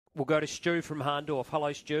We'll go to Stu from Harndorf.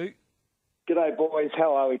 Hello, Stu. G'day, boys.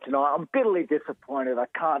 How are we tonight? I'm bitterly disappointed. I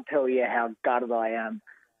can't tell you how gutted I am.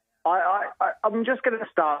 I'm just going to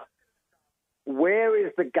start. Where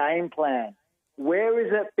is the game plan? Where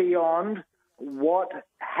is it beyond what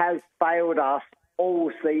has failed us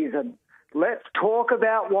all season? Let's talk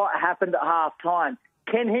about what happened at halftime.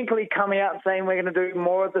 Ken Hinkley coming out and saying we're going to do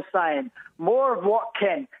more of the same. More of what,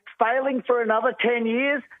 Ken? Failing for another 10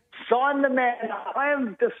 years? Sign the man up. I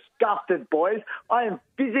am disgusted, boys. I am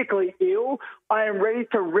physically ill. I am ready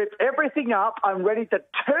to rip everything up. I'm ready to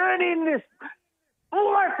turn in this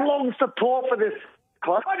lifelong support for this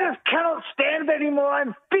club. I just cannot stand it anymore.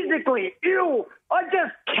 I'm physically ill. I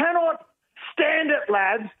just cannot stand it,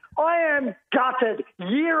 lads. I am gutted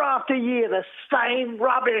year after year. The same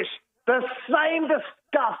rubbish, the same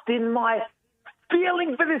disgust in my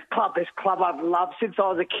feeling for this club I've loved since I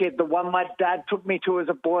was a kid, the one my dad took me to as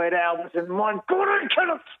a boy at Albert, and my God, I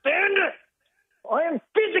cannot stand it. I am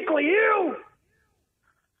physically ill.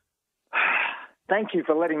 Thank you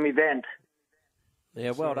for letting me vent.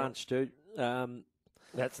 Yeah, well done, Stu.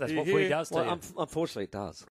 That's what footy does to you. Unfortunately, it does.